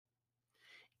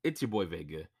It's your boy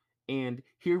Vega, and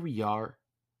here we are.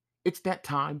 It's that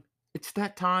time. It's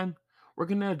that time. We're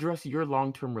going to address your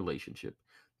long term relationship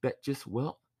that just,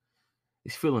 well,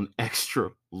 is feeling extra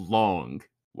long.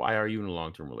 Why are you in a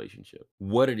long term relationship?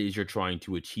 What it is you're trying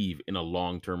to achieve in a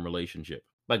long term relationship.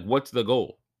 Like, what's the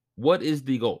goal? What is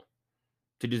the goal?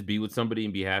 To just be with somebody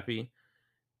and be happy?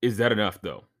 Is that enough,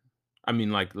 though? I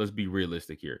mean, like, let's be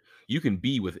realistic here. You can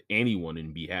be with anyone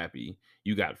and be happy.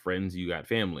 You got friends, you got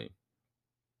family.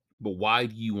 But why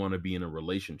do you want to be in a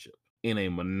relationship? In a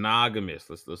monogamous,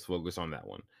 let's focus on that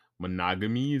one.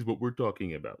 Monogamy is what we're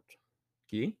talking about.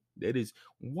 Okay? That is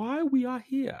why we are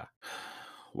here.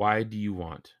 Why do you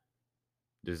want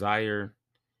desire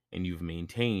and you've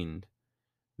maintained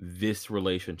this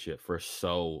relationship for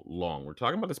so long? We're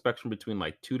talking about the spectrum between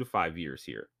like 2 to 5 years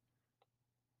here.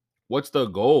 What's the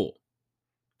goal?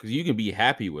 Because you can be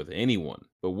happy with anyone,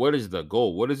 but what is the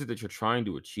goal? What is it that you're trying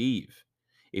to achieve?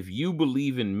 If you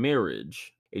believe in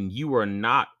marriage and you are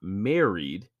not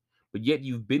married, but yet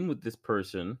you've been with this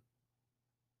person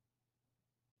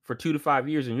for 2 to 5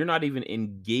 years and you're not even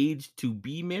engaged to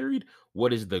be married,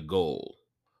 what is the goal?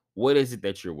 What is it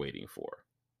that you're waiting for?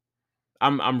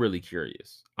 I'm really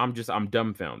curious. I'm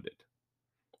dumbfounded.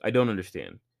 I don't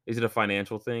understand. Is it a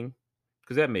financial thing?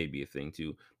 Because that may be a thing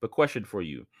too. But question for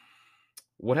you: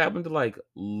 what happened to like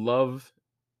love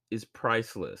is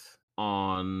priceless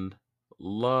on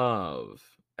love?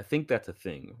 I think that's a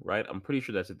thing, right? I'm pretty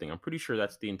sure that's a thing. I'm pretty sure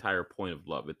that's the entire point of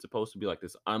love. It's supposed to be like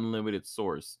this unlimited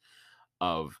source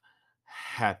of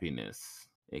happiness.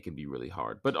 It can be really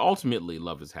hard, but ultimately,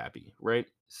 love is happy, right?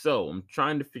 So I'm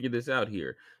trying to figure this out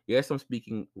here. Yes, I'm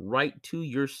speaking right to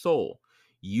your soul.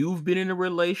 You've been in a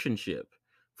relationship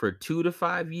for 2 to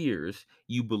 5 years.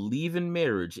 You believe in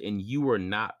marriage, and you are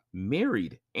not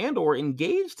married and or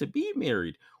engaged to be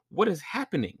married. What is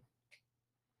happening?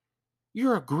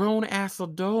 You're a grown ass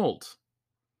adult.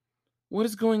 What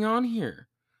is going on here?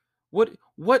 What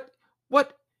what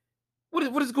what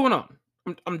what is going on?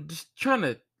 I'm just trying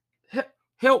to he-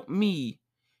 help me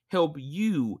help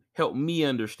you help me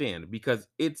understand because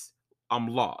I'm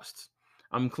lost.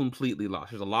 I'm completely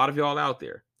lost. There's a lot of y'all out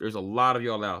there. There's a lot of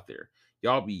y'all out there.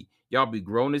 Y'all be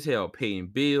grown as hell, paying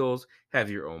bills,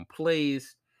 have your own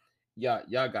place. Y'all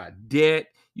got debt.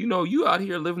 You out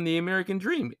here living the American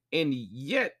dream, and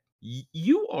yet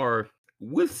you are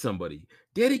with somebody,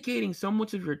 dedicating so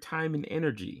much of your time and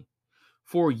energy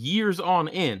for years on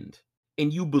end,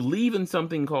 and you believe in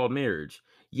something called marriage,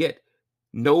 yet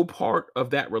no part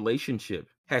of that relationship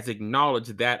has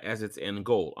acknowledged that as its end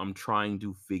goal. I'm trying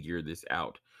to figure this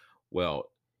out.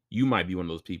 Well, you might be one of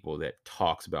those people that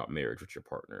talks about marriage with your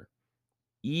partner.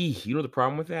 You know the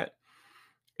problem with that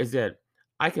is that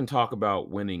I can talk about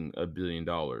winning $1 billion.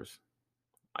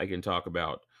 I can talk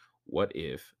about what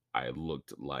if I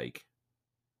looked like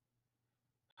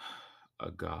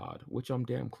a god, which I'm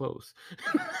damn close.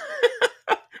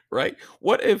 Right?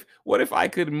 What if I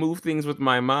could move things with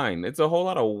my mind? It's a whole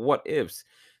lot of what ifs.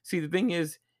 See, the thing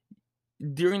is,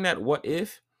 during that what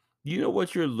if, you know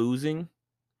what you're losing?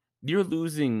 You're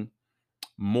losing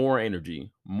more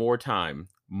energy, more time,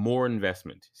 more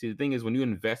investment. See, the thing is when you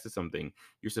invest in something,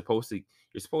 you're supposed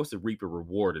to reap a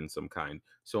reward in some kind.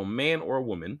 So man or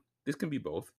woman, this can be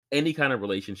both. Any kind of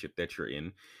relationship that you're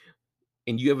in,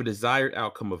 and you have a desired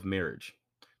outcome of marriage.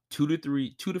 2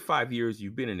 to 5 years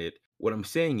you've been in it. What I'm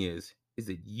saying is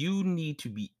that you need to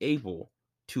be able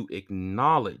to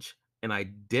acknowledge and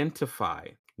identify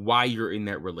why you're in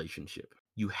that relationship.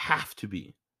 You have to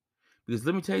be. Because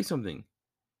let me tell you something.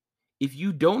 If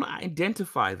you don't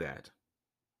identify that,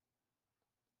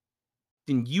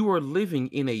 then you are living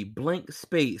in a blank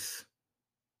space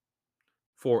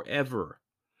forever.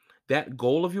 That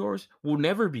goal of yours will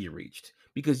never be reached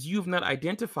because you've not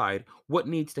identified what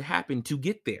needs to happen to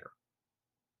get there.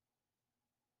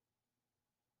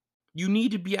 You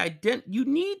need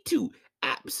to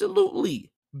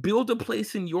absolutely build a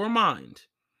place in your mind.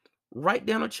 Write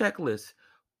down a checklist.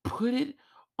 Put it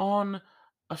on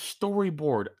a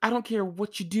storyboard. I don't care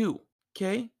what you do,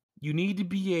 okay? You need to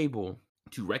be able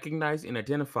to recognize and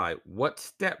identify what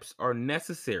steps are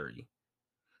necessary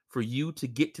for you to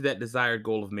get to that desired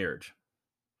goal of marriage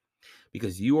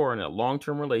because you are in a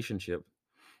long-term relationship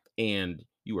and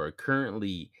you are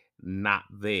currently not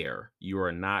there. You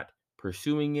are not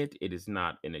pursuing it. It is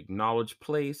not an acknowledged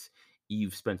place.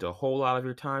 You've spent a whole lot of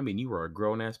your time and you are a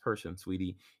grown ass person,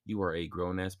 sweetie. You are a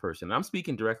grown ass person. I'm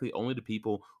speaking directly only to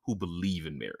people who believe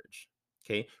in marriage.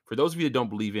 Okay. For those of you that don't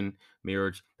believe in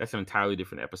marriage, that's an entirely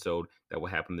different episode that will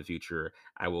happen in the future.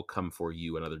 I will come for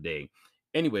you another day.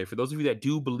 Anyway, for those of you that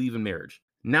do believe in marriage,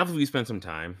 now that we spent some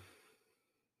time,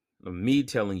 me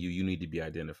telling you you need to be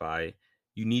identified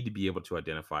You need to be able to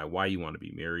identify why you want to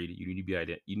be married. You need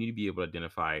to be able to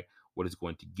identify what is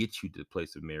going to get you to the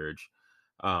place of marriage,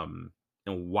 um,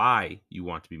 and why you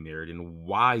want to be married and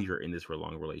why you're in this for a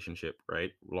long relationship,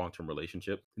 right? Long-term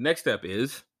relationship. The next step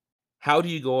is, how do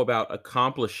you go about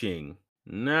accomplishing?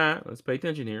 Let's pay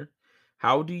attention here.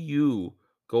 How do you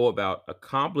go about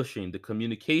accomplishing the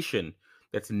communication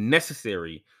that's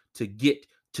necessary to get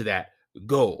to that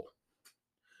goal?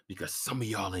 Because some of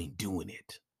y'all ain't doing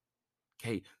it.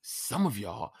 Okay. Some of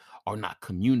y'all are not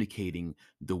communicating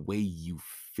the way you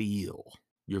feel.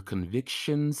 Your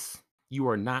convictions, you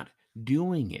are not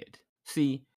doing it.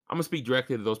 See, I'm gonna speak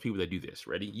directly to those people that do this.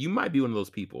 Ready? You might be one of those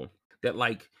people that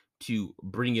like to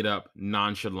bring it up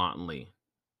nonchalantly.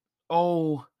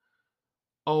 Oh,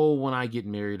 when I get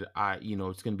married,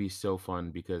 it's gonna be so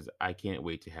fun because I can't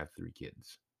wait to have 3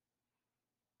 kids.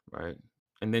 Right.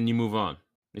 And then you move on.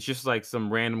 It's just like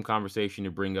some random conversation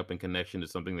you bring up in connection to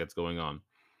something that's going on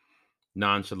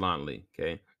nonchalantly.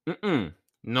 Okay.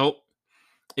 Nope.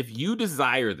 If you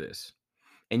desire this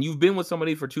and you've been with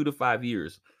somebody for 2 to 5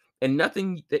 years and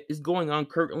nothing that is going on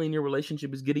currently in your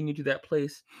relationship is getting you to that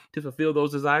place to fulfill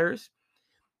those desires,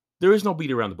 there is no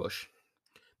beat around the bush.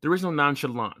 There is no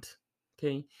nonchalant.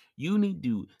 Okay. You need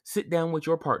to sit down with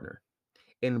your partner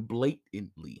and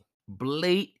blatantly,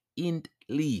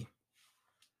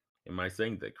 am I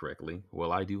saying that correctly?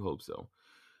 Well, I do hope so.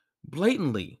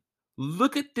 Blatantly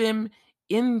look at them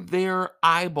in their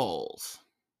eyeballs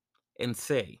and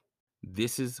say,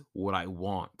 "This is what I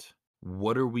want.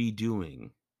 What are we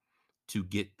doing to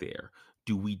get there?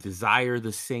 Do we desire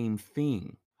the same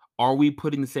thing? Are we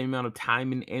putting the same amount of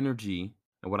time and energy?"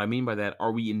 And what I mean by that,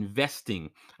 are we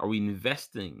investing? Are we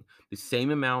investing the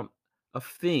same amount of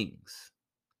things,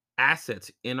 assets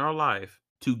in our life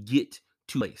to get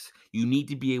to place? You need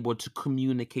to be able to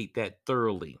communicate that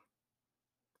thoroughly.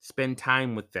 Spend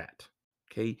time with that.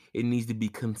 Okay. It needs to be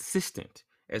consistent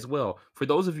as well. For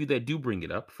those of you that do bring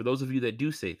it up, for those of you that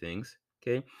do say things,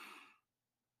 okay,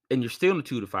 and you're still in a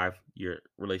 2 to 5 year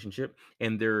relationship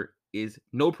and there is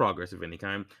no progress of any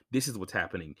kind, this is what's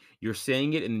happening. You're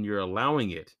saying it and you're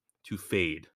allowing it to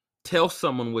fade. Tell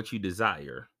someone what you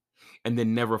desire and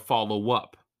then never follow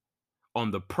up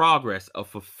on the progress of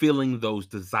fulfilling those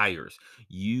desires.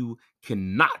 You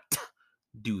cannot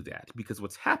do that because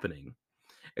what's happening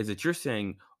is that you're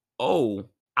saying, "Oh,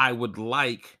 I would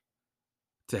like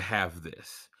to have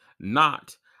this,"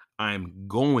 not "I'm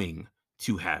going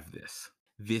to have this.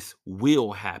 This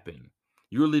will happen."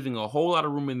 You're leaving a whole lot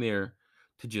of room in there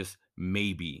to just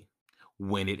maybe,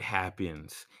 when it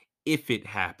happens, if it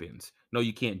happens. No,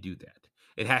 you can't do that.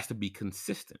 It has to be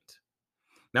consistent.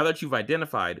 Now that you've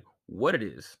identified what it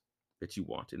is that you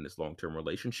want in this long term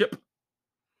relationship,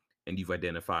 and you've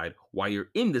identified why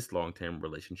you're in this long-term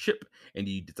relationship and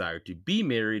you desire to be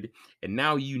married, and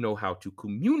now you know how to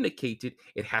communicate it,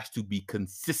 it has to be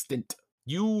consistent.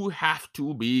 You have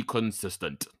to be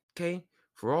consistent. Okay?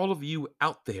 For all of you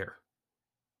out there,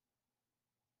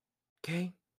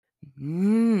 okay?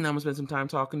 I'm gonna spend some time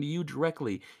talking to you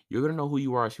directly. You're gonna know who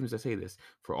you are as soon as I say this.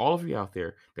 For all of you out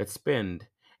there that spend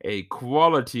a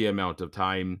quality amount of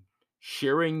time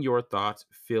sharing your thoughts,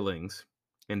 feelings,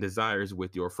 and desires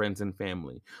with your friends and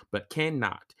family, but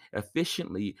cannot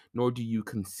efficiently nor do you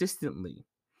consistently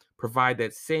provide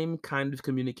that same kind of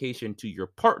communication to your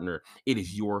partner, it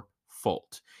is your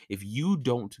fault. If you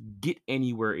don't get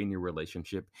anywhere in your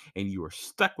relationship and you are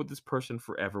stuck with this person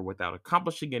forever without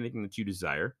accomplishing anything that you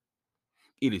desire,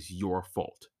 it is your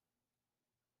fault.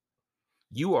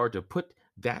 You are to put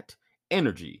that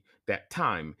energy, that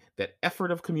time, that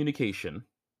effort of communication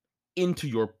into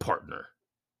your partner.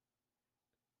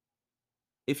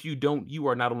 If you don't, you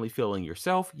are not only failing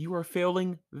yourself, you are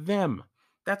failing them.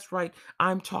 That's right.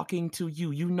 I'm talking to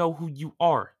you. You know who you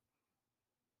are.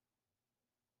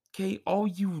 Okay, all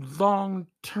you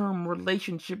long-term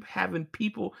relationship having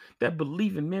people that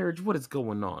believe in marriage, what is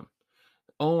going on?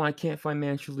 Oh, I can't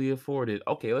financially afford it.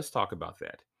 Okay, let's talk about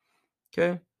that.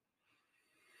 Okay,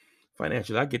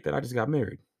 financially, I get that. I just got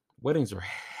married. Weddings are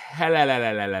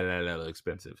hella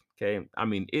expensive. Okay, I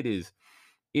mean it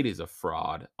is a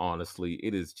fraud. Honestly,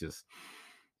 it is just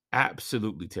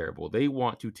absolutely terrible. They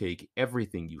want to take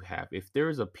everything you have. If there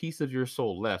is a piece of your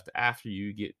soul left after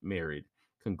you get married,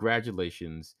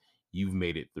 congratulations, you've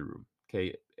made it through.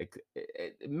 Okay,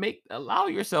 make allow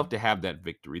yourself to have that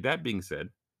victory. That being said,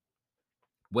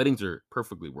 weddings are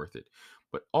perfectly worth it,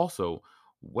 but also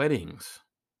weddings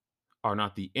are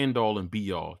not the end all and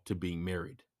be all to being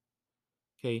married.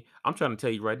 Okay. I'm trying to tell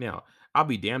you right now, I'll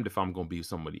be damned if I'm going to be with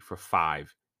somebody for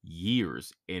 5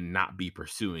 years and not be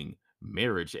pursuing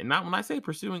marriage. And not when I say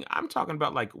pursuing, I'm talking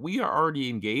about like we are already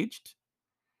engaged.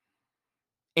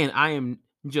 and I am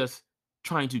just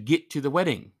trying to get to the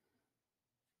wedding.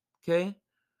 Okay?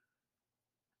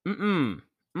 Mm-mm.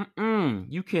 Mm-mm.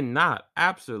 You cannot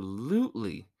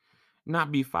absolutely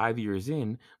not be 5 years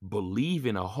in, believe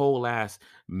in a whole ass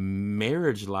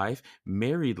marriage life,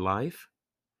 married life.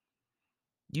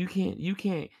 You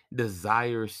can't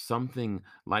desire something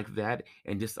like that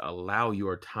and just allow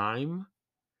your time,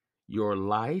 your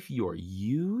life, your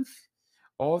youth,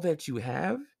 all that you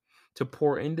have to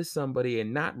pour into somebody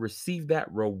and not receive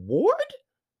that reward?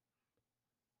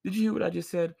 Did you hear what I just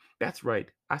said? That's right.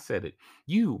 I said it.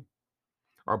 You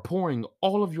are pouring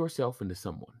all of yourself into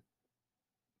someone,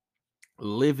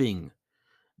 living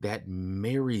that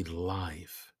married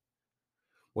life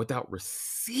without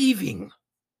receiving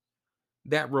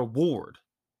that reward.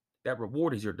 That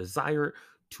reward is your desire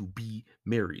to be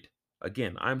married.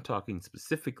 Again, I'm talking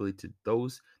specifically to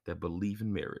those that believe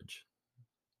in marriage.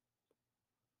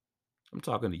 I'm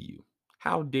talking to you.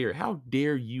 How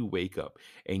dare you wake up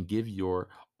and give your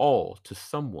all to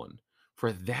someone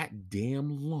for that damn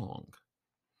long,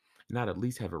 not at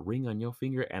least have a ring on your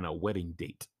finger and a wedding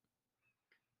date?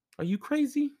 Are you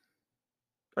crazy?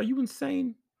 Are you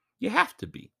insane? You have to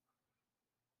be.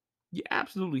 You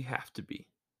absolutely have to be.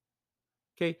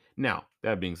 Okay. Now,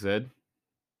 that being said,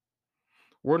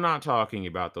 we're not talking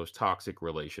about those toxic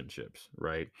relationships,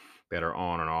 right? That are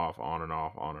on and off, on and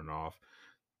off, on and off,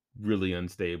 really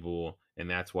unstable. And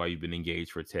that's why you've been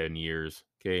engaged for 10 years.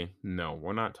 Okay. No,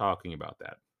 we're not talking about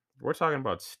that. We're talking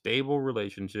about stable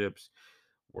relationships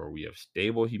where we have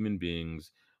stable human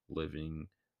beings living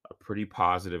a pretty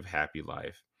positive, happy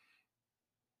life.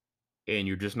 And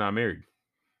you're just not married,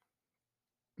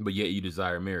 but yet you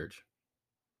desire marriage.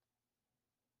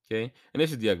 Okay. And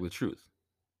this is the ugly truth.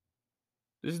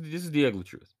 This is the ugly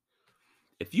truth.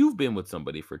 If you've been with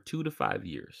somebody for 2 to 5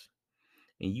 years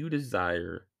and you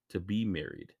desire to be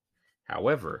married,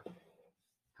 however,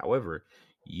 however,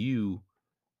 you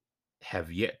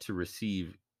have yet to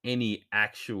receive any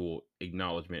actual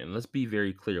acknowledgement. And let's be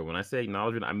very clear. When I say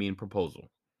acknowledgement, I mean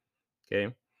proposal.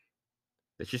 Okay.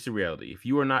 That's just the reality. If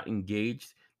you are not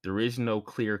engaged, there is no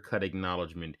clear cut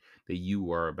acknowledgement that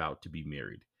you are about to be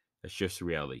married. That's just the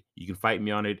reality. You can fight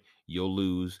me on it, you'll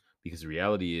lose because the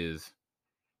reality is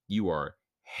you are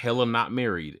hella not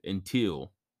married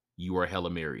until you are hella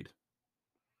married.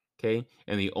 Okay.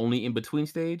 And the only in between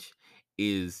stage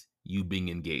is you being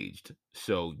engaged.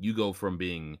 So you go from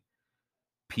being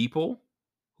people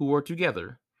who are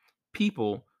together,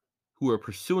 people who are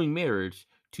pursuing marriage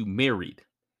to married.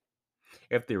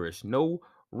 If there is no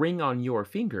ring on your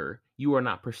finger, you are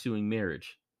not pursuing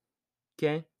marriage.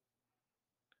 Okay.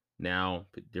 Now,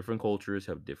 different cultures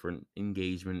have different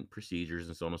engagement procedures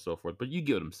and so on and so forth, but you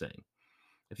get what I'm saying.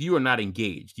 If you are not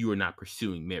engaged, you are not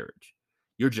pursuing marriage.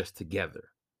 You're just together.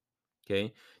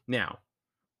 Okay. Now,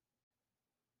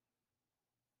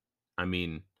 I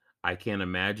mean, I can't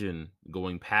imagine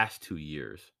going past 2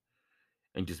 years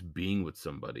and just being with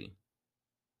somebody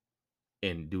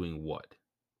and doing what?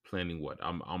 Planning what?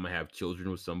 I'm gonna have children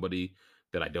with somebody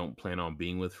that I don't plan on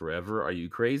being with forever. Are you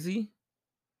crazy?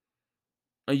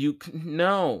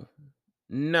 No,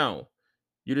 no.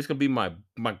 You're just gonna be my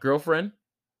girlfriend.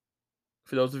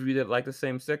 For those of you that like the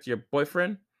same sex, your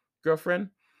boyfriend, girlfriend,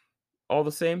 all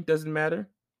the same, doesn't matter,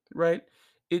 right?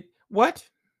 It what?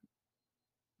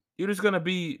 You're just gonna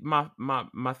be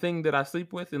my thing that I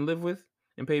sleep with and live with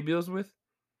and pay bills with?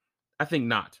 I think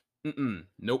not. Mm-mm.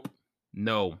 Nope.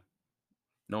 No.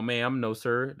 No, ma'am. No,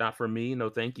 sir. Not for me. No,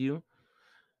 thank you.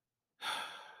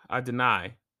 I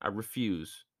deny. I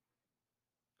refuse.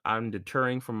 I'm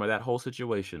deterring from that whole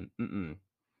situation. Mm-mm.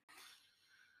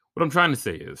 What I'm trying to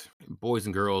say is, boys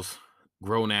and girls,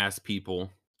 grown ass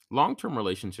people, long term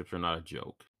relationships are not a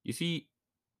joke. You see,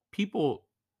 people,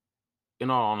 in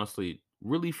all honesty,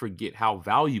 really forget how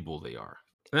valuable they are.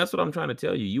 And that's what I'm trying to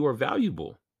tell you. You are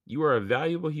valuable. You are a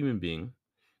valuable human being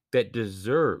that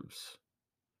deserves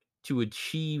to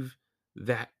achieve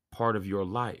that part of your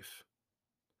life.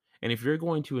 And if you're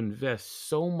going to invest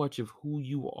so much of who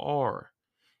you are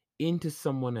into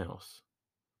someone else,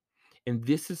 and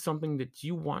this is something that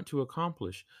you want to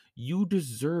accomplish, you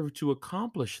deserve to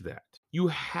accomplish that. You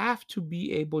have to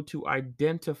be able to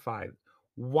identify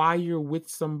why you're with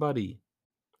somebody.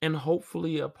 And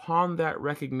hopefully, upon that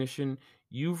recognition,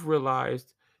 you've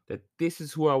realized that this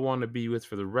is who I want to be with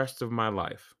for the rest of my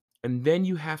life. And then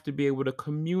you have to be able to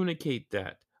communicate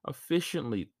that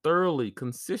efficiently, thoroughly,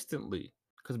 consistently.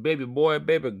 Because, baby boy,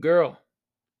 baby girl,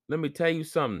 let me tell you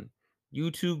something.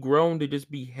 You too grown to just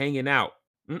be hanging out.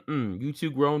 You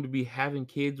too grown to be having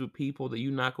kids with people that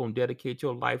you're not going to dedicate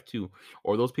your life to,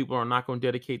 or those people are not going to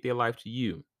dedicate their life to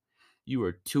you. You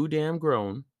are too damn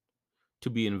grown to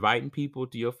be inviting people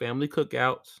to your family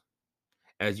cookouts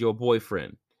as your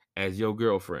boyfriend, as your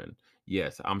girlfriend.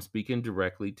 Yes, I'm speaking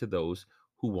directly to those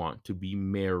who want to be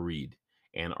married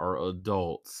and are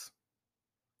adults.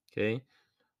 Okay.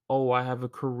 Oh, I have a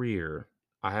career.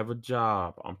 I have a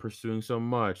job. I'm pursuing so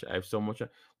much. I have so much.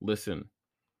 Listen,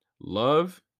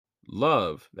 love,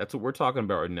 love. That's what we're talking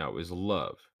about right now is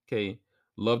love. Okay.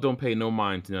 Love don't pay no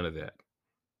mind to none of that.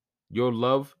 Your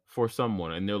love for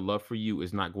someone and their love for you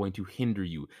is not going to hinder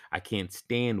you. I can't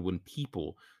stand when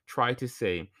people try to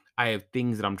say, I have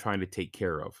things that I'm trying to take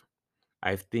care of.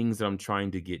 I have things that I'm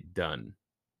trying to get done.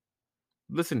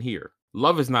 Listen here.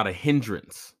 Love is not a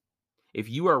hindrance. If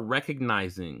you are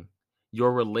recognizing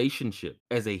your relationship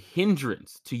as a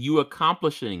hindrance to you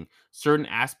accomplishing certain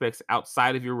aspects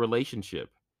outside of your relationship,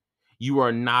 you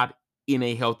are not in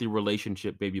a healthy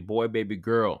relationship, baby boy, baby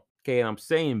girl. Okay, and I'm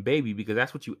saying baby because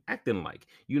that's what you acting like.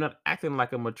 You're not acting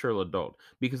like a mature adult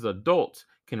because adults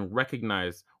can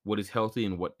recognize what is healthy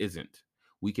and what isn't.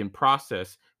 We can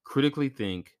process, critically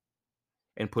think,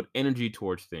 and put energy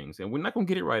towards things. And we're not going to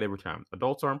get it right every time.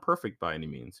 Adults aren't perfect by any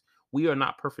means. We are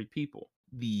not perfect people.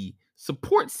 The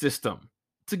support system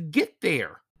to get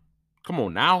there. Come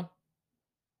on now.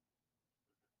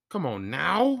 Come on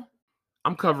now.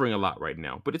 I'm covering a lot right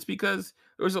now, but it's because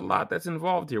there's a lot that's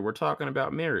involved here. We're talking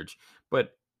about marriage,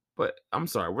 but I'm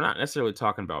sorry, we're not necessarily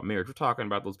talking about marriage. We're talking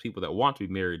about those people that want to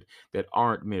be married that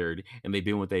aren't married and they've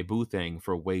been with a boo thing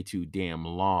for way too damn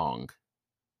long.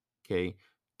 Okay,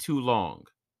 too long,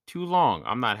 too long.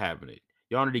 I'm not having it.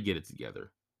 Y'all need to get it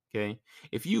together. Okay,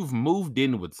 if you've moved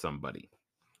in with somebody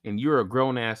and you're a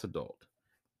grown ass adult,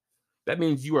 that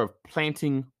means you are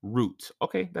planting roots.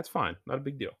 Okay, that's fine, not a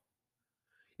big deal.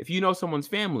 If you know someone's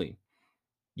family,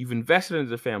 you've invested in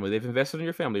the family. They've invested in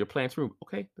your family. Your plants room.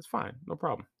 Okay, that's fine. No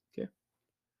problem. Okay,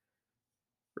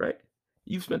 right?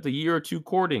 You've spent a year or two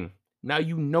courting. Now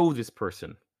you know this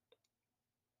person.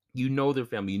 You know their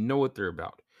family. You know what they're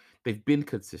about. They've been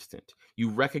consistent. You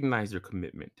recognize their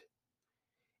commitment.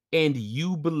 And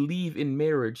you believe in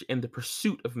marriage and the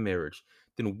pursuit of marriage.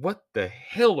 Then what the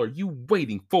hell are you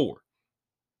waiting for?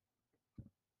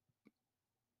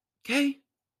 Okay?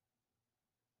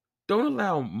 Don't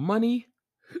allow money,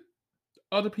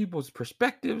 other people's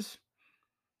perspectives,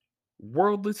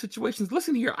 worldly situations.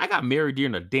 Listen here, I got married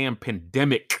during a damn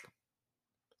pandemic.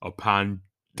 A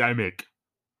pandemic.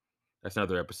 That's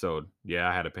another episode. Yeah,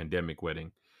 I had a pandemic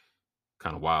wedding.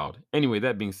 Kind of wild. Anyway,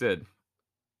 that being said,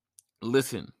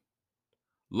 listen,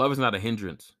 love is not a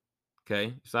hindrance.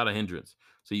 Okay? It's not a hindrance.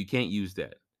 So you can't use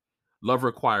that. Love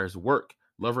requires work.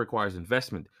 Love requires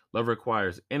investment. Love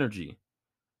requires energy.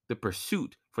 The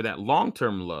pursuit for that long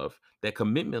term love, that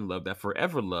commitment love, that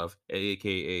forever love,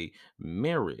 aka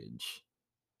marriage,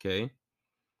 okay,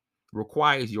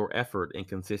 requires your effort and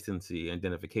consistency,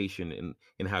 identification,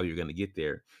 and how you're going to get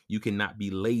there. You cannot be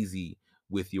lazy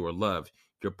with your love.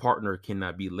 Your partner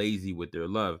cannot be lazy with their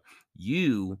love.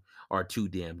 You are too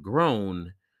damn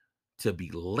grown to be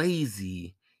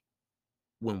lazy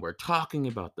when we're talking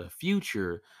about the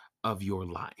future of your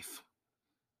life.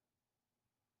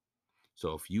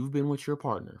 So if you've been with your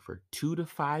partner for 2 to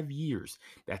 5 years,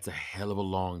 that's a hell of a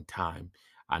long time.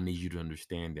 I need you to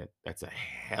understand that that's a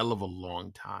hell of a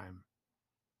long time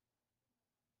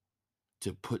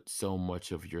to put so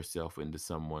much of yourself into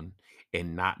someone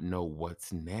and not know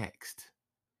what's next.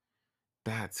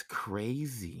 That's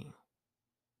crazy.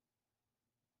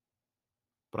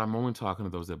 But I'm only talking to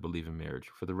those that believe in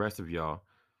marriage. For the rest of y'all,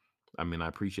 I mean, I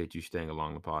appreciate you staying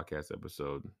along the podcast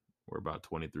episode. We're about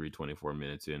 23, 24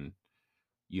 minutes in.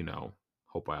 You know,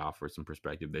 hope I offer some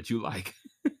perspective that you like.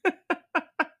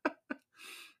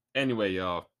 Anyway,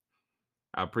 y'all,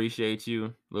 I appreciate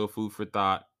you. Little food for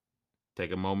thought.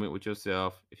 Take a moment with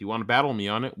yourself. If you want to battle me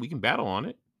on it, we can battle on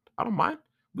it. I don't mind.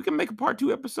 We can make a part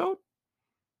 2 episode.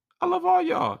 I love all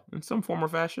y'all in some form or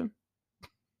fashion.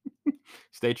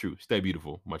 Stay true. Stay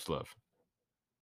beautiful. Much love.